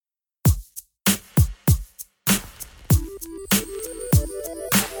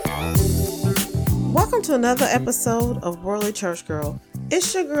Welcome to another episode of Worldly Church Girl.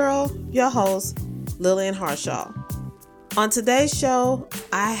 It's your girl, your host, Lillian Harshaw. On today's show,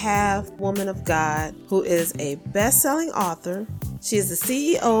 I have a woman of God who is a best-selling author. She is the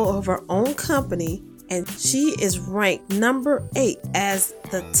CEO of her own company, and she is ranked number 8 as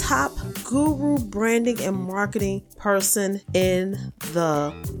the top guru branding and marketing person in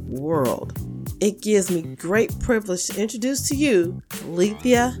the world. It gives me great privilege to introduce to you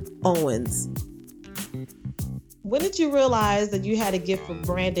Lethea Owens. When did you realize that you had a gift for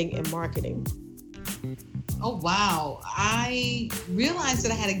branding and marketing? Oh, wow. I realized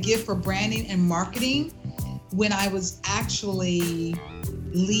that I had a gift for branding and marketing when I was actually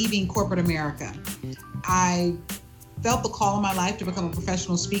leaving corporate America. I felt the call in my life to become a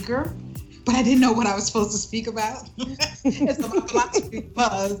professional speaker, but I didn't know what I was supposed to speak about. And so my philosophy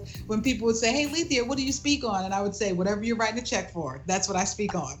was when people would say, "Hey, Lethea, what do you speak on?" And I would say, "Whatever you're writing a check for, that's what I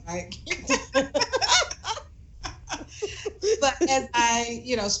speak on," right? But as I,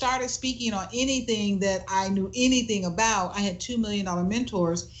 started speaking on anything that I knew anything about, I had $2 million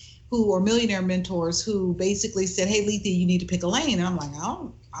mentors millionaire mentors who basically said, "Hey, Lethea, you need to pick a lane." And I'm like,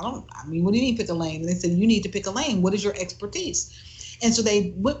 what do you mean pick a lane? And they said, "You need to pick a lane. What is your expertise?" And so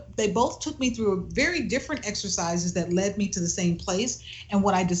they both took me through very different exercises that led me to the same place. And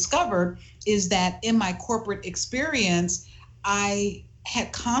what I discovered is that in my corporate experience, I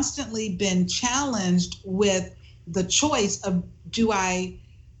had constantly been challenged with the choice of, do I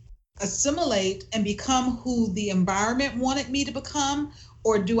assimilate and become who the environment wanted me to become,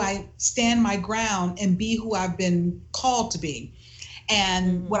 or do I stand my ground and be who I've been called to be?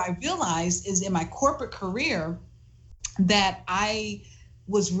 And what I realized is in my corporate career that I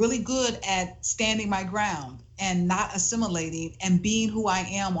was really good at standing my ground and not assimilating and being who I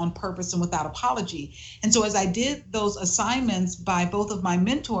am on purpose and without apology. And so as I did those assignments by both of my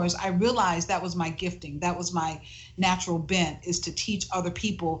mentors, I realized that was my gifting. That was my natural bent, is to teach other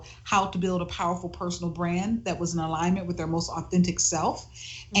people how to build a powerful personal brand that was in alignment with their most authentic self.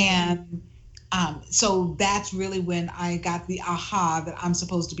 And so that's really when I got the aha that I'm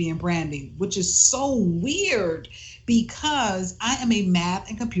supposed to be in branding, which is so weird because I am a math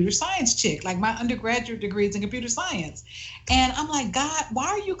and computer science chick. Like, my undergraduate degree is in computer science. And I'm like, God, why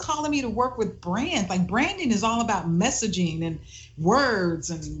are you calling me to work with brands? Like, branding is all about messaging and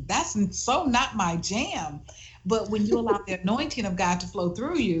words, and that's so not my jam. But when you allow the anointing of God to flow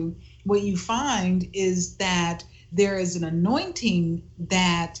through you, what you find is that there is an anointing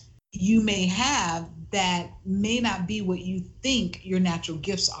that you may have that may not be what you think your natural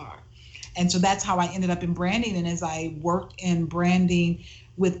gifts are. And so that's how I ended up in branding. And as I worked in branding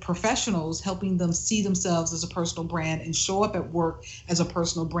with professionals, helping them see themselves as a personal brand and show up at work as a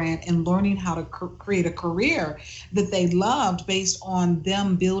personal brand, and learning how to create a career that they loved based on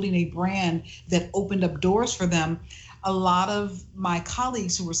them building a brand that opened up doors for them, a lot of my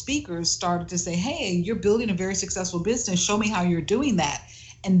colleagues who were speakers started to say, "Hey, you're building a very successful business. Show me how you're doing that."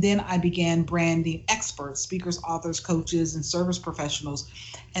 And then I began branding experts, speakers, authors, coaches, and service professionals.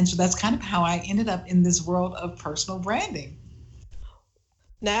 And so that's kind of how I ended up in this world of personal branding.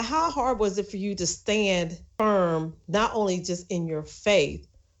 Now, how hard was it for you to stand firm, not only just in your faith,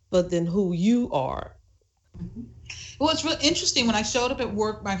 but then who you are? Well, it's really interesting. When I showed up at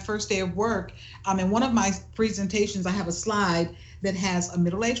work, my first day of work, in one of my presentations, I have a slide that has a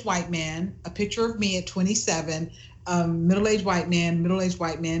middle-aged white man, a picture of me at 27, middle-aged white man, middle-aged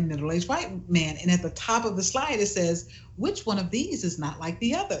white man, middle-aged white man. And at the top of the slide, it says, "Which one of these is not like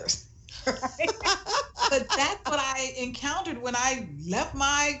the others?" Right? But that's what I encountered when I left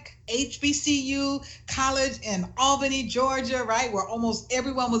my HBCU college in Albany, Georgia, right, where almost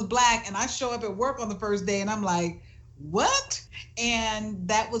everyone was Black. And I show up at work on the first day and I'm like, what? And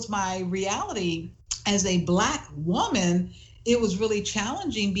that was my reality as a Black woman. It was really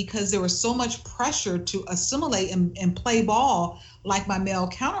challenging because there was so much pressure to assimilate and play ball like my male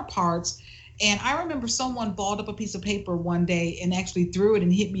counterparts. And I remember someone balled up a piece of paper one day and actually threw it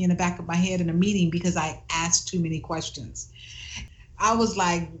and hit me in the back of my head in a meeting because I asked too many questions. I was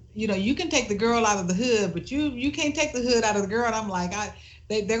like, you can take the girl out of the hood, but you can't take the hood out of the girl. And I'm like,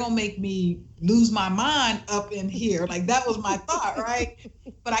 they're going to make me lose my mind up in here. Like, that was my thought, right?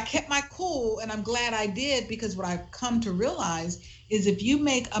 But I kept my cool, and I'm glad I did, because what I've come to realize is if you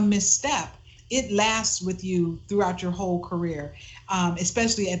make a misstep, it lasts with you throughout your whole career,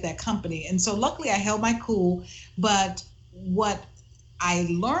 especially at that company. And so luckily I held my cool, but what I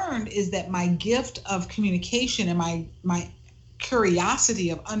learned is that my gift of communication and my curiosity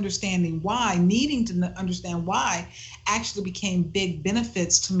of understanding why, needing to understand why, actually became big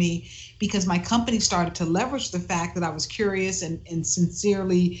benefits to me, because my company started to leverage the fact that I was curious and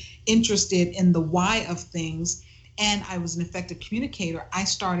sincerely interested in the why of things. And I was an effective communicator. I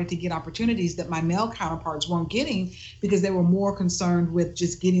started to get opportunities that my male counterparts weren't getting, because they were more concerned with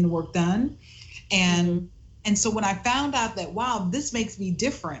just getting the work done. And so when I found out that, wow, this makes me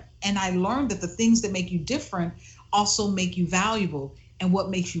different, and I learned that the things that make you different also make you valuable, and what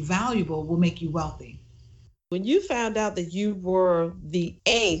makes you valuable will make you wealthy. When you found out that you were the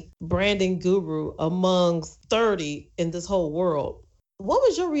 8th branding guru amongst 30 in this whole world, what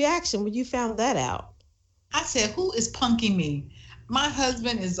was your reaction when you found that out? I said, who is punking me? My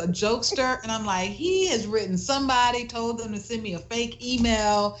husband is a jokester, and I'm like, he has written somebody, told them to send me a fake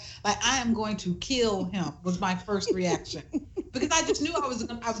email. Like, I am going to kill him, was my first reaction. Because I just knew I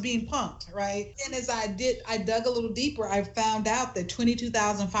was being punked, right? And as I dug a little deeper, I found out that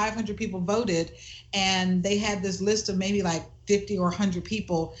 22,500 people voted, and they had this list of maybe like 50 or 100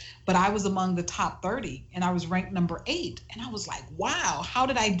 people, but I was among the top 30, and I was ranked number 8. And I was like, wow, how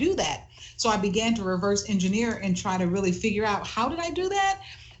did I do that? So I began to reverse engineer and try to really figure out, how did I do that?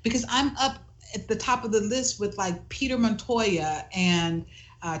 Because I'm up at the top of the list with like Peter Montoya and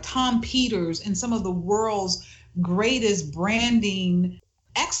Tom Peters and some of the world's greatest branding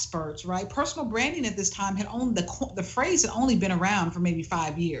experts, right? Personal branding at this time had only, the phrase had only been around for maybe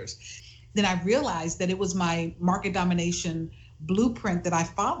 5 years. Then I realized that it was my market domination blueprint that I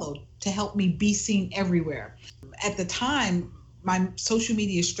followed to help me be seen everywhere. At the time, my social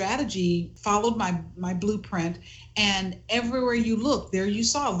media strategy followed my blueprint, and everywhere you look, there you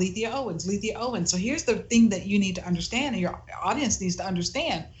saw Lethea Owens. So here's the thing that you need to understand, and your audience needs to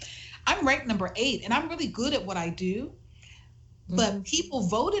understand. I'm ranked number 8, and I'm really good at what I do, but people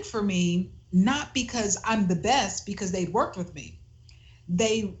voted for me not because I'm the best, because they'd worked with me.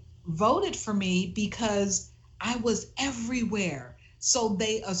 They voted for me because I was everywhere. So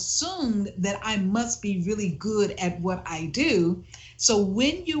they assumed that I must be really good at what I do. So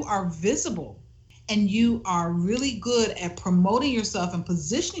when you are visible and you are really good at promoting yourself and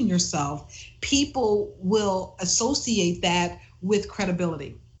positioning yourself, people will associate that with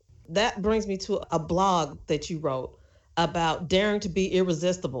credibility. That brings me to a blog that you wrote about daring to be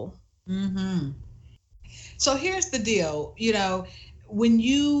irresistible. So here's the deal. When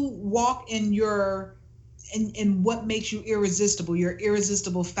you walk in in what makes you irresistible, your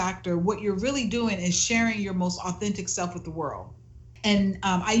irresistible factor, what you're really doing is sharing your most authentic self with the world. And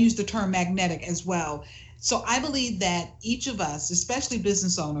I use the term magnetic as well. So I believe that each of us, especially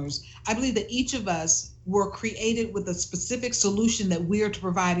business owners, I believe that each of us were created with a specific solution that we are to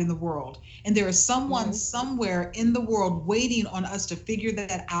provide in the world. And there is someone somewhere in the world waiting on us to figure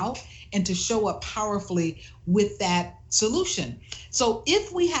that out and to show up powerfully with that solution. So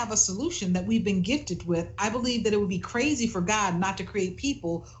if we have a solution that we've been gifted with, I believe that it would be crazy for God not to create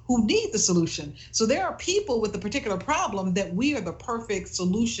people who need the solution. So there are people with a particular problem that we are the perfect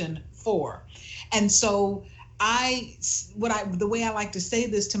solution for. And so the way I like to say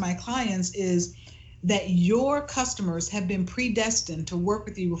this to my clients is that your customers have been predestined to work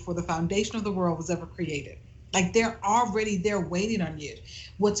with you before the foundation of the world was ever created. Like, they're already there waiting on you.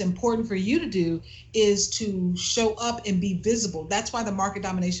 What's important for you to do is to show up and be visible. That's why the market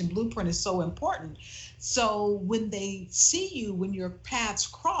domination blueprint is so important. So when they see you, when your paths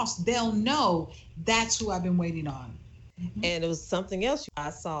cross, they'll know that's who I've been waiting on. And it was something else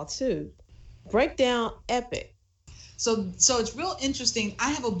I saw too. Break down EPIC. So it's real interesting. I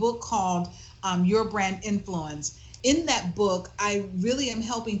have a book called Your Brand Influence. In that book, I really am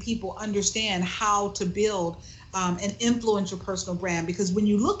helping people understand how to build and influence your personal brand. Because when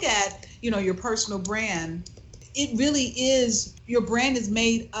you look at, your personal brand, it really is, your brand is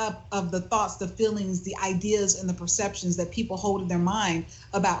made up of the thoughts, the feelings, the ideas, and the perceptions that people hold in their mind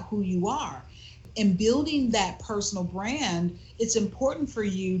about who you are. In building that personal brand, it's important for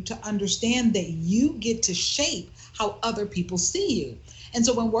you to understand that you get to shape how other people see you. And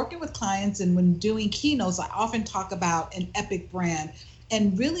so when working with clients and when doing keynotes, I often talk about an epic brand.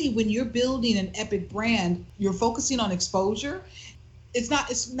 And really, when you're building an epic brand, you're focusing on exposure. It's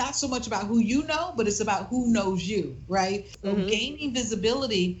not so much about who you know, but it's about who knows you, right? So gaining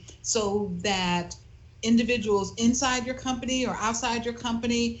visibility so that individuals inside your company or outside your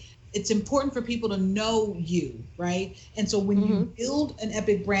company, it's important for people to know you, right? And so when you build an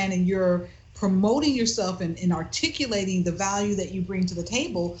epic brand and you're promoting yourself and articulating the value that you bring to the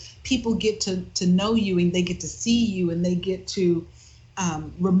table, people get to know you, and they get to see you, and they get to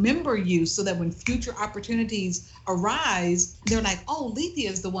remember you, so that when future opportunities arise, they're like, oh, Lethea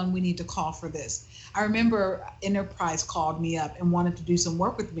is the one we need to call for this. I remember Enterprise called me up and wanted to do some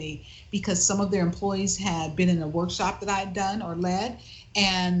work with me because some of their employees had been in a workshop that I had done or led.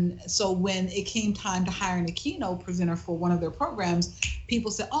 And so when it came time to hiring a keynote presenter for one of their programs,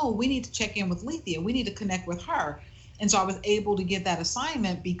 people said, oh, we need to check in with Lethea. We need to connect with her. And so I was able to get that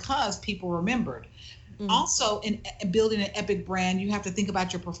assignment because people remembered. Also, in building an epic brand, you have to think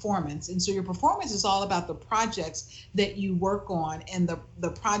about your performance. And so your performance is all about the projects that you work on and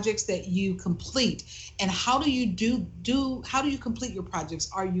the projects that you complete. And how do you how do you complete your projects?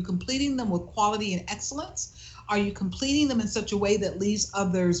 Are you completing them with quality and excellence? Are you completing them in such a way that leaves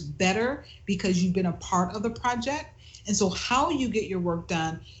others better because you've been a part of the project? And so how you get your work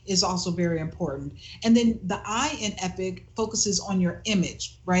done is also very important. And then the I in EPIC focuses on your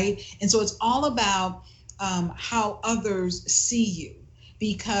image, right? And so it's all about how others see you,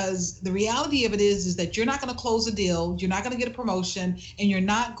 because the reality of it is that you're not going to close a deal, you're not going to get a promotion, and you're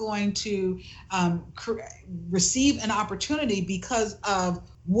not going to receive an opportunity because of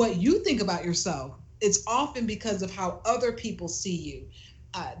what you think about yourself. It's often because of how other people see you.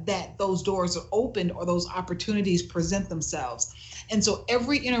 That those doors are opened or those opportunities present themselves. And so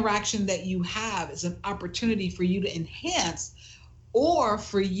every interaction that you have is an opportunity for you to enhance or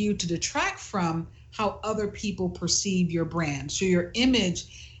for you to detract from how other people perceive your brand. So your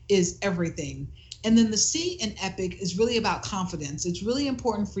image is everything. And then the C in EPIC is really about confidence. It's really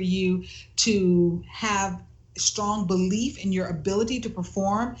important for you to have strong belief in your ability to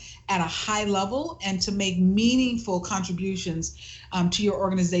perform at a high level and to make meaningful contributions to your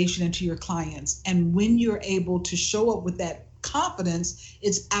organization and to your clients. And when you're able to show up with that confidence,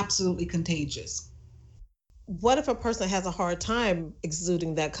 it's absolutely contagious. What if a person has a hard time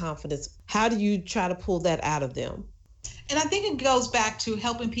exuding that confidence? How do you try to pull that out of them? And I think it goes back to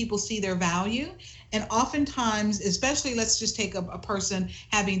helping people see their value. And oftentimes, especially let's just take a person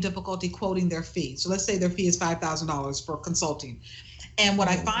having difficulty quoting their fee. So let's say their fee is $5,000 for consulting. And what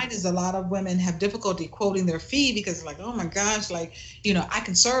I find is a lot of women have difficulty quoting their fee because they're like, oh my gosh, like, you know, I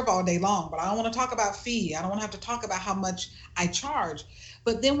can serve all day long, but I don't want to talk about fee. I don't want to have to talk about how much I charge.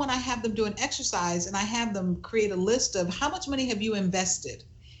 But then when I have them do an exercise and I have them create a list of how much money have you invested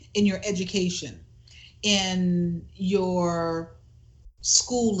in your education, in your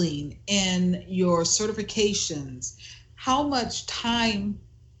schooling, in your certifications, how much time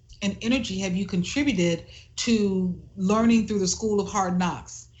and energy have you contributed to learning through the school of hard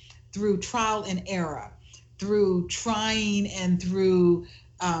knocks, through trial and error, through trying and through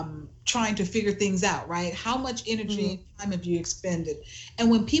trying to figure things out, right? How much energy and time have you expended? And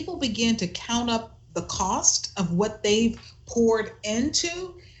when people begin to count up the cost of what they've poured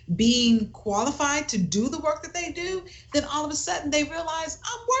into being qualified to do the work that they do, then all of a sudden they realize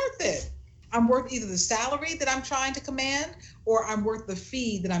I'm worth it. I'm worth either the salary that I'm trying to command or I'm worth the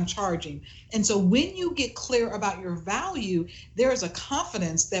fee that I'm charging. And so when you get clear about your value, there is a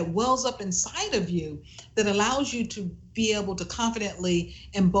confidence that wells up inside of you that allows you to be able to confidently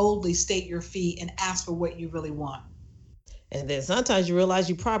and boldly state your fee and ask for what you really want. And then sometimes you realize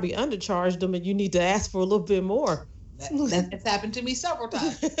you probably undercharged them and you need to ask for a little bit more. That's happened to me several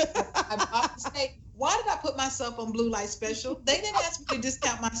times. I often say, why did I put myself on blue light special? They didn't ask me to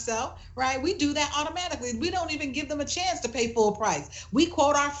discount myself, right? We do that automatically. We don't even give them a chance to pay full price. We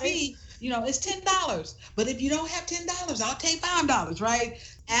quote our fee, you know, it's $10. But if you don't have $10, I'll take $5, right?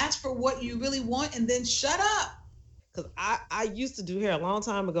 Ask for what you really want and then shut up. Because I used to do hair a long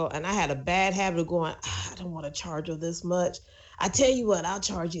time ago and I had a bad habit of going, I don't want to charge her this much. I tell you what, I'll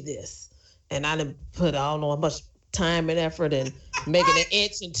charge you this. And I didn't put, I don't know how much time and effort and making an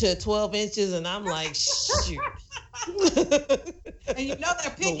inch into 12 inches. And I'm like, shoot. And you know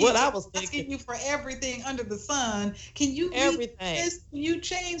they're picking what I was thinking, asking you for everything under the sun. Can you everything this? Can you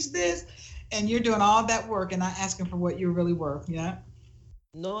change this? And you're doing all that work and not asking for what you're really worth. Yeah.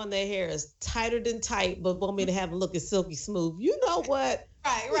 Knowing their hair is tighter than tight, but want me to have it looking silky smooth. You know what?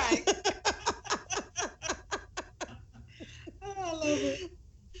 Right. Oh, I love it.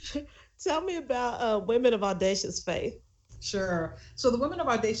 Tell me about Women of Audacious Faith. Sure. So the Women of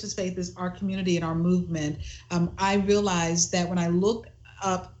Audacious Faith is our community and our movement. I realized that when I looked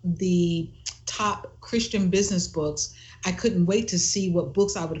up the top Christian business books, I couldn't wait to see what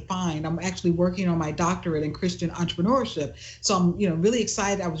books I would find. I'm actually working on my doctorate in Christian entrepreneurship. So I'm, really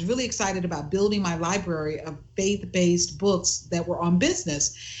excited. I was really excited about building my library of faith-based books that were on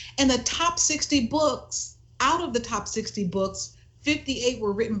business. And the top 60 books, out of the top 60 books, 58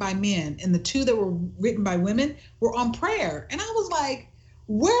 were written by men, and the 2 that were written by women were on prayer. And I was like,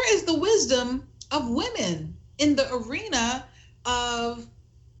 where is the wisdom of women in the arena of,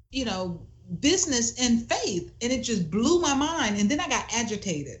 you know, business and faith. And it just blew my mind. And then I got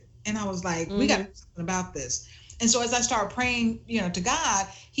agitated and I was like, we got to do something about this. And so as I started praying, you know, to God,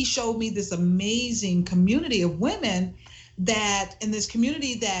 he showed me this amazing community of women that in this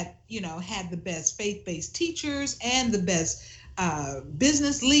community that, you know, had the best faith-based teachers and the best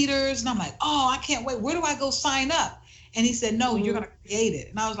business leaders. And I'm like, oh, I can't wait. Where do I go sign up? And he said, no, you're going to create it.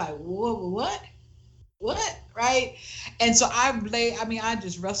 And I was like, whoa, what? Right. And so I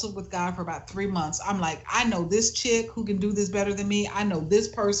just wrestled with God for about 3 months. I'm like, I know this chick who can do this better than me. I know this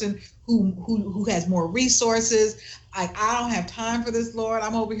person who has more resources. I don't have time for this, Lord.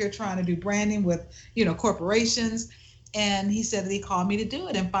 I'm over here trying to do branding with, you know, corporations. And he said that he called me to do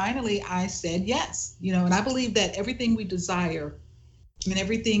it. And finally I said yes, you know, and I believe that everything we desire and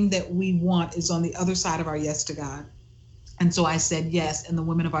everything that we want is on the other side of our yes to God. And so I said yes, and the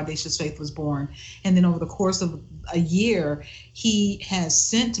Women of Audacious Faith was born. And then over the course of a year, he has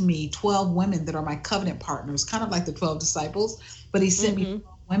sent me 12 women that are my covenant partners, kind of like the 12 disciples, but he sent me 12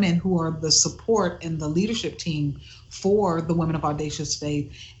 women who are the support and the leadership team for the Women of Audacious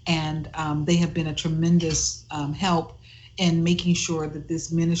Faith. And they have been a tremendous help in making sure that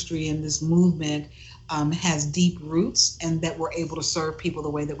this ministry and this movement has deep roots and that we're able to serve people the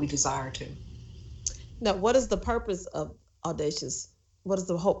way that we desire to. Now, what is the purpose of Audacious? What is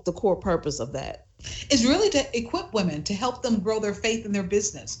the core purpose of that? It's really to equip women, to help them grow their faith in their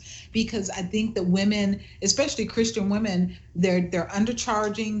business. Because I think that women, especially Christian women, they're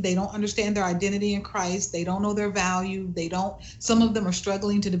undercharging. They don't understand their identity in Christ. They don't know their value. Some of them are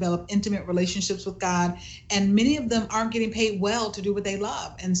struggling to develop intimate relationships with God. And many of them aren't getting paid well to do what they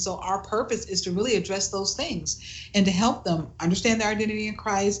love. And so our purpose is to really address those things and to help them understand their identity in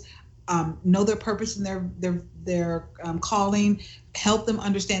Christ, know their purpose and their calling, help them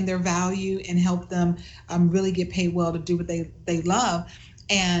understand their value, and help them really get paid well to do what they love.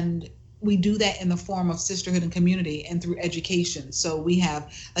 And we do that in the form of sisterhood and community and through education. So we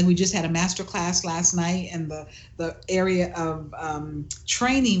just had a master class last night, and the area of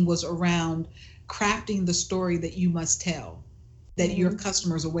training was around crafting the story that you must tell, that your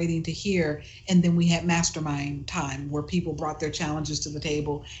customers are waiting to hear. And then we had mastermind time where people brought their challenges to the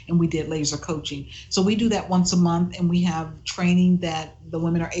table and we did laser coaching. So we do that once a month, and we have training that the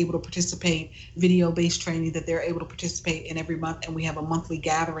women are able to participate, video-based training that they're able to participate in every month. And we have a monthly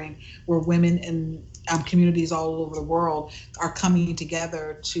gathering where women in communities all over the world are coming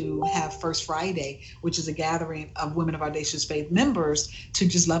together to have First Friday, which is a gathering of Women of Audacious Faith members to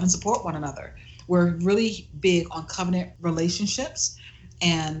just love and support one another. We're really big on covenant relationships,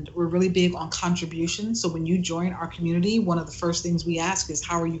 and we're really big on contribution. So when you join our community, one of the first things we ask is,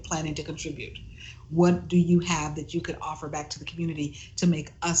 how are you planning to contribute? What do you have that you could offer back to the community to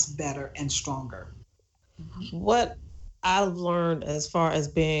make us better and stronger? What I've learned as far as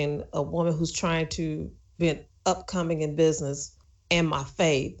being a woman who's trying to be upcoming in business and my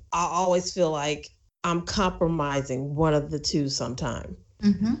faith, I always feel like I'm compromising one of the two sometime.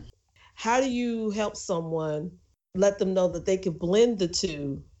 How do you help someone, let them know that they can blend the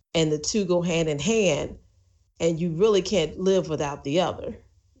two and the two go hand in hand, and you really can't live without the other?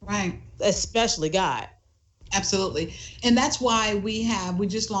 Right. Especially God. Absolutely. And that's why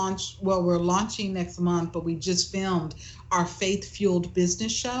we're launching next month, but we just filmed our faith-fueled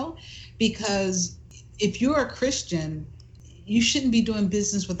business show. Because if you're a Christian, you shouldn't be doing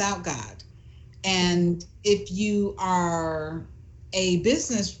business without God. And if you are a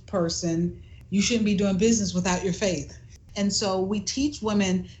business person, you shouldn't be doing business without your faith. And so we teach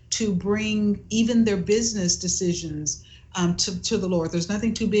women to bring even their business decisions to the Lord. There's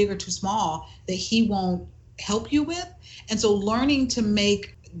nothing too big or too small that he won't help you with. And so learning to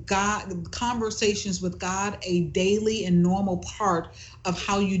make conversations with God a daily and normal part of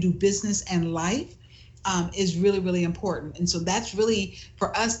how you do business and life is really, really important. And so that's really,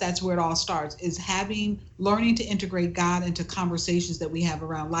 for us, that's where it all starts, is learning to integrate God into conversations that we have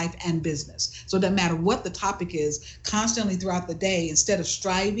around life and business. So it doesn't matter what the topic is, constantly throughout the day, instead of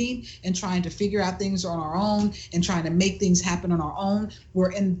striving and trying to figure out things on our own and trying to make things happen on our own,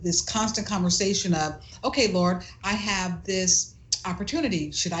 we're in this constant conversation of, okay, Lord, I have this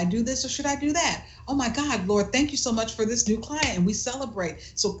opportunity. Should I do this or should I do that? Oh my God, Lord, thank you so much for this new client. And we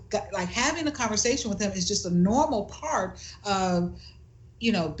celebrate. So like having a conversation with them is just a normal part of,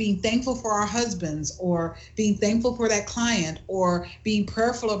 being thankful for our husbands, or being thankful for that client, or being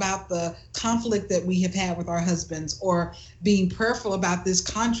prayerful about the conflict that we have had with our husbands, or being prayerful about this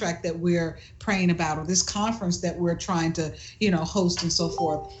contract that we're praying about, or this conference that we're trying to, host, and so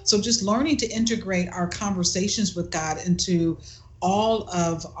forth. So just learning to integrate our conversations with God into all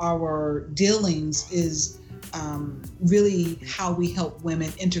of our dealings is really how we help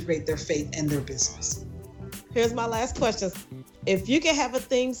women integrate their faith and their business. Here's my last question. If you could have a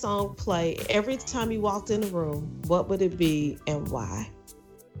theme song play every time you walked in the room, what would it be and why?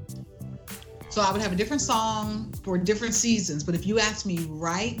 So I would have a different song for different seasons. But if you ask me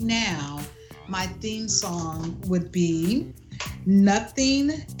right now, my theme song would be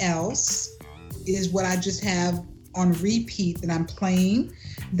Nothing Else is what I just have on repeat that I'm playing.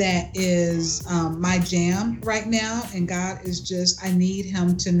 That is my jam right now. And God is just, I need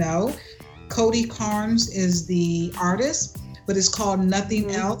him to know. Cody Carnes is the artist, but it's called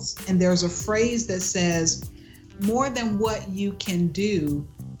Nothing Else. And there's a phrase that says, more than what you can do,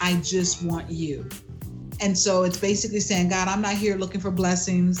 I just want you. And so it's basically saying, God, I'm not here looking for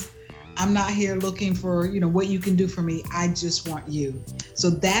blessings. I'm not here looking for, what you can do for me. I just want you. So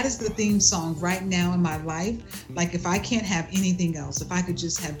that is the theme song right now in my life. Like if I can't have anything else, if I could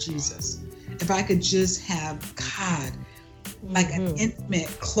just have Jesus, if I could just have God, like an intimate,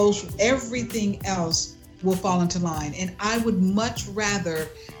 close, everything else will fall into line. And I would much rather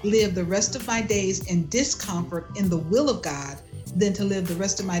live the rest of my days in discomfort in the will of God than to live the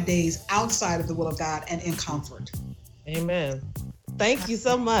rest of my days outside of the will of God and in comfort. Amen. Thank you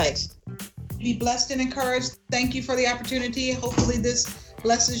so much. Be blessed and encouraged. Thank you for the opportunity. Hopefully this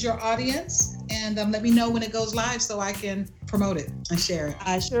blesses your audience. And let me know when it goes live so I can promote it and share it.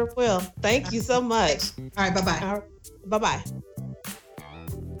 I sure will. Thank you so much. All right. Bye-bye. All right, bye-bye.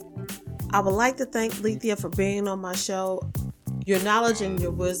 I would like to thank Lethea for being on my show. Your knowledge and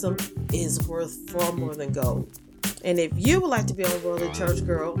your wisdom is worth far more than gold. And if you would like to be on Worldly Church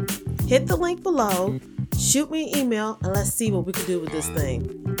Girl, hit the link below, shoot me an email, and let's see what we can do with this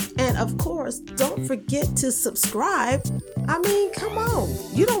thing. And of course, don't forget to subscribe. I mean, come on.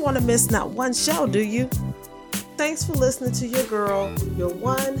 You don't want to miss not one show, do you? Thanks for listening to your girl, your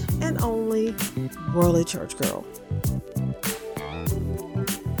one and only Worldly Church Girl.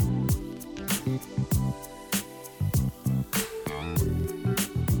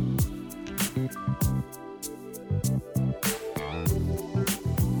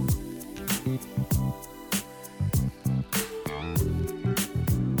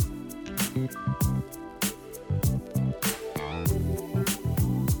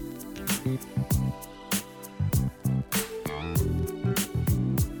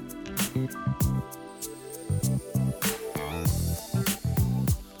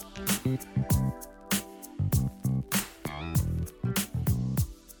 Thank you.